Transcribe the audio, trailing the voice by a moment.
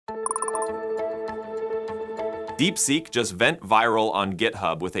DeepSeek just went viral on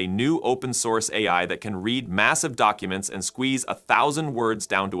GitHub with a new open source AI that can read massive documents and squeeze 1,000 words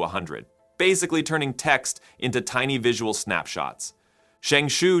down to 100, basically turning text into tiny visual snapshots.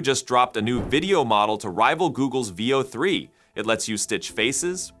 ShengShu just dropped a new video model to rival Google's Veo 3. It lets you stitch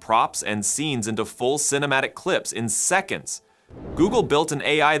faces, props, and scenes into full cinematic clips in seconds. Google built an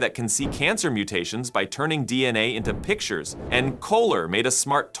AI that can see cancer mutations by turning DNA into pictures, and Kohler made a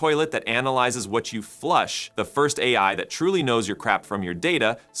smart toilet that analyzes what you flush, the first AI that truly knows your crap from your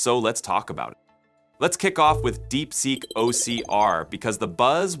data, so let's talk about it. Let's kick off with DeepSeek OCR, because the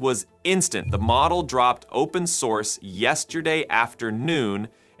buzz was instant. The model dropped open source yesterday afternoon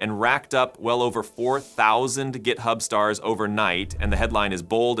and racked up well over 4,000 GitHub stars overnight, and the headline is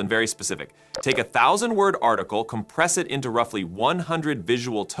bold and very specific. Take a 1,000-word article, compress it into roughly 100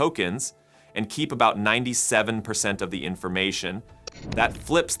 visual tokens, and keep about 97% of the information. That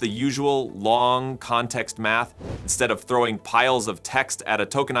flips the usual long context math. Instead of throwing piles of text at a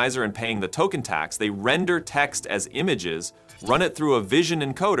tokenizer and paying the token tax, they render text as images, run it through a vision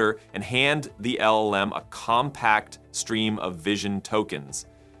encoder, and hand the LLM a compact stream of vision tokens.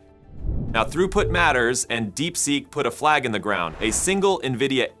 Now, throughput matters, and DeepSeek put a flag in the ground. A single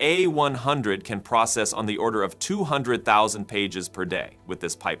NVIDIA A100 can process on the order of 200,000 pages per day with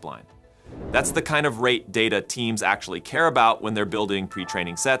this pipeline. That's the kind of rate data teams actually care about when they're building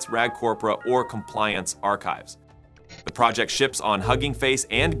pre-training sets, RAG corpora, or compliance archives. The project ships on Hugging Face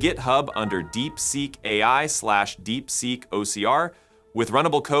and GitHub under DeepSeek AI/DeepSeek OCR, with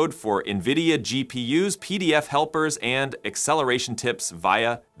runnable code for NVIDIA GPUs, PDF helpers, and acceleration tips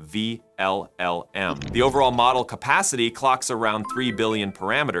via VLLM. The overall model capacity clocks around 3 billion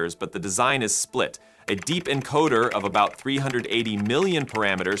parameters, but the design is split. A deep encoder of about 380 million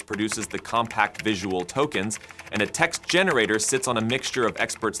parameters produces the compact visual tokens, and a text generator sits on a mixture of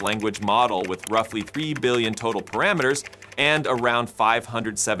experts' language model with roughly 3 billion total parameters and around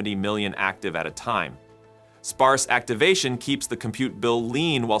 570 million active at a time. Sparse activation keeps the compute bill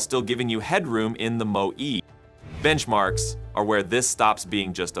lean while still giving you headroom in the MoE. Benchmarks are where this stops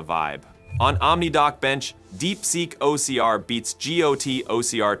being just a vibe. On OmniDoc Bench, DeepSeek OCR beats GOT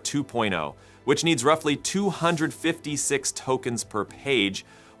OCR 2.0, which needs roughly 256 tokens per page,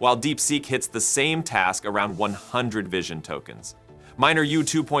 while DeepSeek hits the same task around 100 vision tokens. MinerU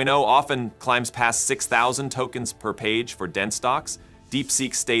 2.0 often climbs past 6,000 tokens per page for dense docs.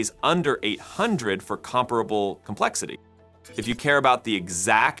 DeepSeek stays under 800 for comparable complexity. If you care about the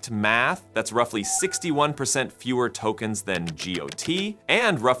exact math, that's roughly 61% fewer tokens than GOT,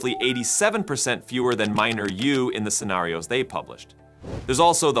 and roughly 87% fewer than MinerU in the scenarios they published. There's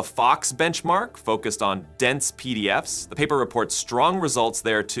also the Fox benchmark, focused on dense PDFs. The paper reports strong results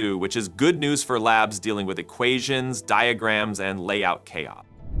there too, which is good news for labs dealing with equations, diagrams, and layout chaos.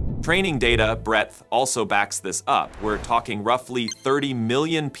 Training data breadth also backs this up. We're talking roughly 30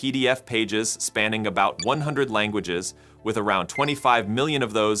 million PDF pages spanning about 100 languages, with around 25 million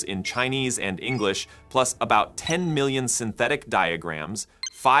of those in Chinese and English, plus about 10 million synthetic diagrams,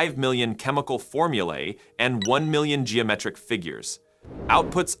 5 million chemical formulae, and 1 million geometric figures.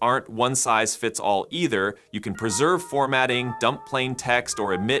 Outputs aren't one size fits all either. You can preserve formatting, dump plain text,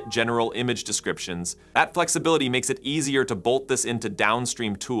 or omit general image descriptions. That flexibility makes it easier to bolt this into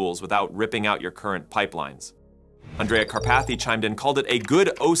downstream tools without ripping out your current pipelines. Andrea Karpathy chimed in, called it a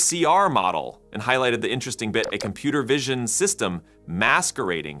good OCR model, and highlighted the interesting bit, a computer vision system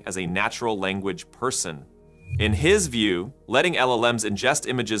masquerading as a natural language person. In his view, letting LLMs ingest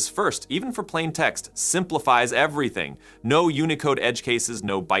images first, even for plain text, simplifies everything. No Unicode edge cases,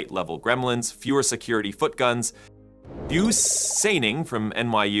 no byte-level gremlins, fewer security footguns. Yu Saining from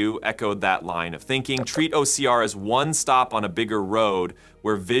NYU echoed that line of thinking. Treat OCR as one stop on a bigger road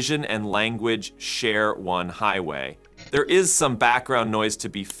where vision and language share one highway. There is some background noise, to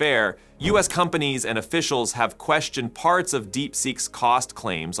be fair. US companies and officials have questioned parts of DeepSeek's cost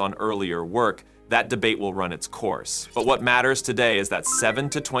claims on earlier work. That debate will run its course. But what matters today is that 7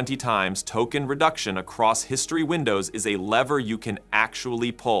 to 20 times token reduction across history windows is a lever you can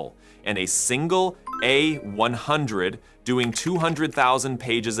actually pull. And a single A100 doing 200,000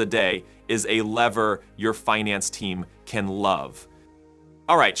 pages a day is a lever your finance team can love.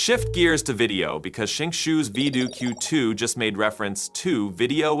 All right, shift gears to video, because ShengShu's Vidu Q2 just made reference to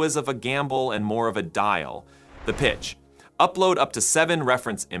video is of a gamble and more of a dial. The pitch: upload up to 7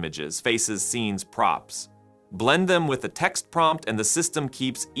 reference images, faces, scenes, props. Blend them with a text prompt, and the system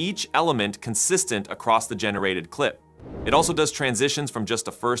keeps each element consistent across the generated clip. It also does transitions from just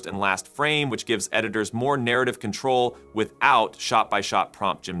a first and last frame, which gives editors more narrative control without shot-by-shot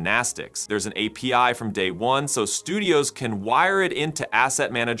prompt gymnastics. There's an API from day one, so studios can wire it into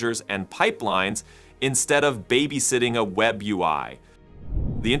asset managers and pipelines, instead of babysitting a web UI.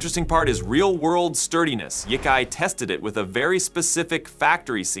 The interesting part is real-world sturdiness. Yikai tested it with a very specific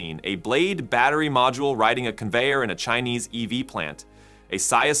factory scene, a blade battery module riding a conveyor in a Chinese EV plant, a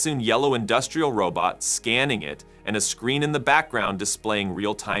Sciasun yellow industrial robot scanning it, and a screen in the background displaying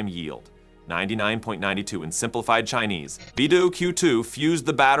real-time yield. 99.92 in simplified Chinese. Vidu Q2 fused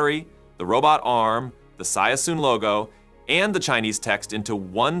the battery, the robot arm, the Sciasun logo, and the Chinese text into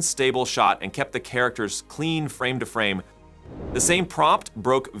one stable shot and kept the characters clean frame to frame. The same prompt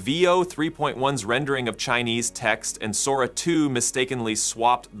broke Veo 3.1's rendering of Chinese text, and Sora 2 mistakenly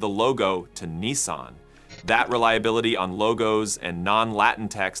swapped the logo to Nissan. That reliability on logos and non-Latin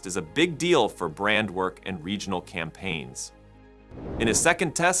text is a big deal for brand work and regional campaigns. In his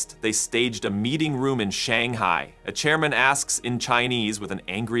second test, they staged a meeting room in Shanghai. A chairman asks in Chinese with an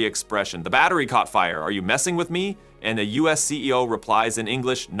angry expression, "The battery caught fire, are you messing with me?" And a US CEO replies in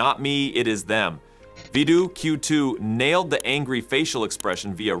English, "Not me, it is them." Vidu Q2 nailed the angry facial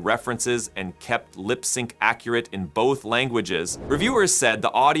expression via references and kept lip sync accurate in both languages. Reviewers said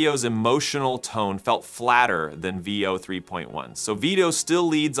the audio's emotional tone felt flatter than Veo 3.1, so Vidu still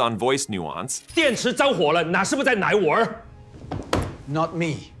leads on voice nuance. 电池着火了，哪是不是在奶我儿？ Not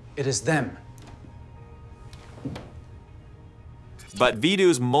me, it is them. But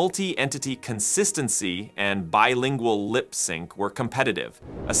Vidu's multi-entity consistency and bilingual lip sync were competitive.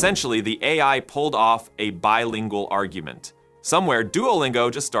 Essentially, the AI pulled off a bilingual argument. Somewhere, Duolingo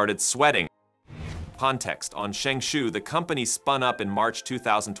just started sweating. Context: on ShengShu, the company spun up in March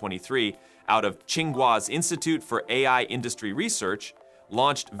 2023 out of Tsinghua's Institute for AI Industry Research,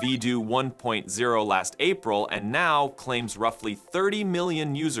 launched Vidu 1.0 last April, and now claims roughly 30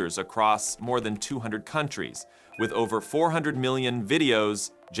 million users across more than 200 countries, with over 400 million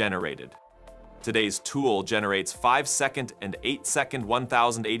videos generated. Today's tool generates 5-second and 8-second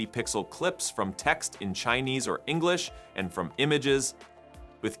 1080 pixel clips from text in Chinese or English and from images.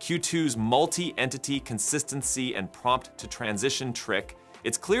 With Q2's multi-entity consistency and prompt-to-transition trick,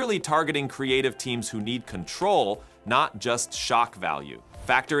 it's clearly targeting creative teams who need control, not just shock value.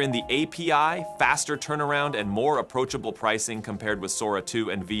 Factor in the API, faster turnaround, and more approachable pricing compared with Sora 2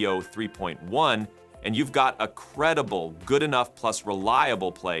 and Veo 3.1, and you've got a credible, good enough plus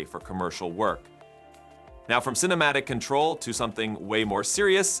reliable play for commercial work. Now from cinematic control to something way more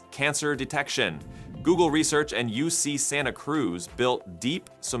serious, cancer detection. Google Research and UC Santa Cruz built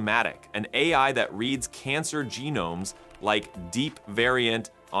DeepSeek, an AI that reads cancer genomes like deep variant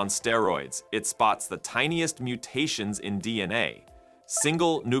on steroids. It spots the tiniest mutations in DNA,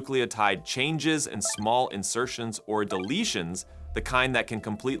 single nucleotide changes and small insertions or deletions, the kind that can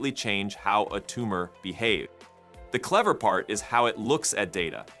completely change how a tumor behaves. The clever part is how it looks at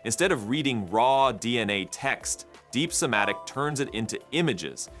data. Instead of reading raw DNA text, DeepSeek turns it into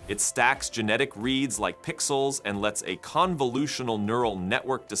images. It stacks genetic reads like pixels and lets a convolutional neural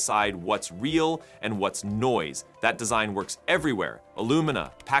network decide what's real and what's noise. That design works everywhere.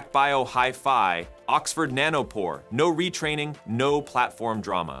 Illumina, PacBio Hi-Fi, Oxford Nanopore, no retraining, no platform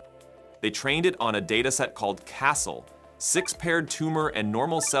drama. They trained it on a dataset called Castle, 6 paired tumor and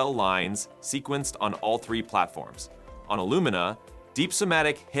normal cell lines sequenced on all 3 platforms. On Illumina,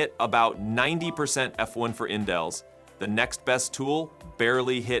 DeepSeek hit about 90% F1 for indels. The next best tool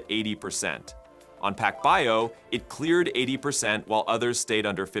barely hit 80%. On PacBio, it cleared 80% while others stayed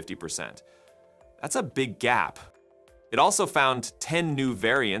under 50%. That's a big gap. It also found 10 new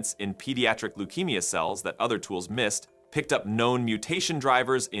variants in pediatric leukemia cells that other tools missed, picked up known mutation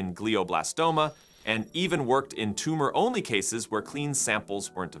drivers in glioblastoma, and even worked in tumor-only cases where clean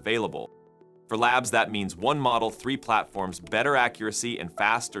samples weren't available. For labs, that means 1 model, 3 platforms, better accuracy and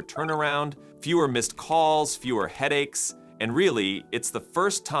faster turnaround, fewer missed calls, fewer headaches, and really, it's the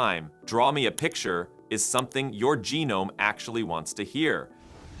first time draw me a picture is something your genome actually wants to hear.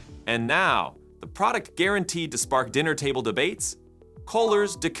 And now, the product guaranteed to spark dinner table debates?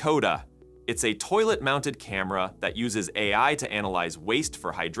 Kohler's Dakota. It's a toilet-mounted camera that uses AI to analyze waste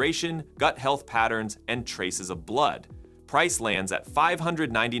for hydration, gut health patterns, and traces of blood. Price lands at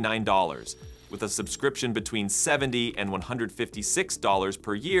 $599, with a subscription between $70 and $156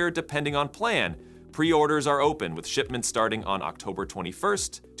 per year depending on plan. Pre-orders are open with shipments starting on October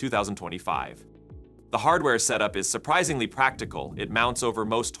 21st, 2025. The hardware setup is surprisingly practical. It mounts over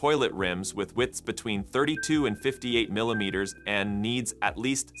most toilet rims with widths between 32 and 58 millimeters and needs at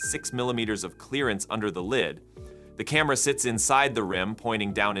least 6 millimeters of clearance under the lid. The camera sits inside the rim,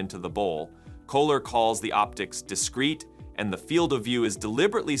 pointing down into the bowl. Kohler calls the optics discrete, and the field of view is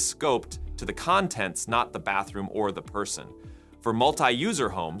deliberately scoped to the contents, not the bathroom or the person. For multi-user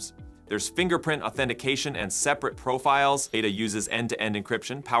homes, There's fingerprint authentication and separate profiles. Data uses end-to-end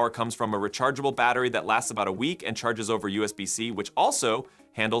encryption. Power comes from a rechargeable battery that lasts about a week and charges over USB-C, which also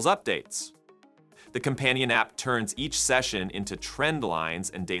handles updates. The companion app turns each session into trend lines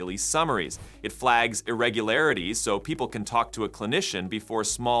and daily summaries. It flags irregularities so people can talk to a clinician before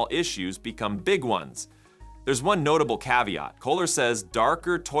small issues become big ones. There's one notable caveat. Kohler says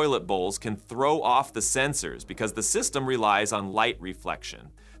darker toilet bowls can throw off the sensors because the system relies on light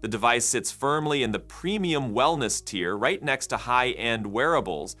reflection. The device sits firmly in the premium wellness tier right next to high-end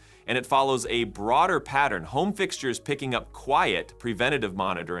wearables, and it follows a broader pattern, home fixtures picking up quiet preventative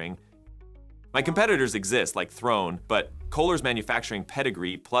monitoring. My competitors exist, like Throne, but Kohler's manufacturing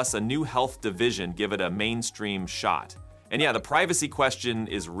pedigree plus a new health division give it a mainstream shot. And yeah, the privacy question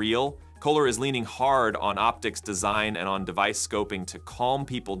is real. Kohler is leaning hard on optics design and on device scoping to calm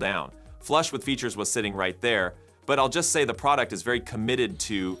people down. Flush with features was sitting right there, but I'll just say the product is very committed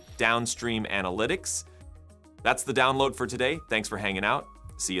to downstream analytics. That's the download for today. Thanks for hanging out.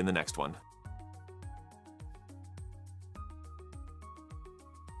 See you in the next one.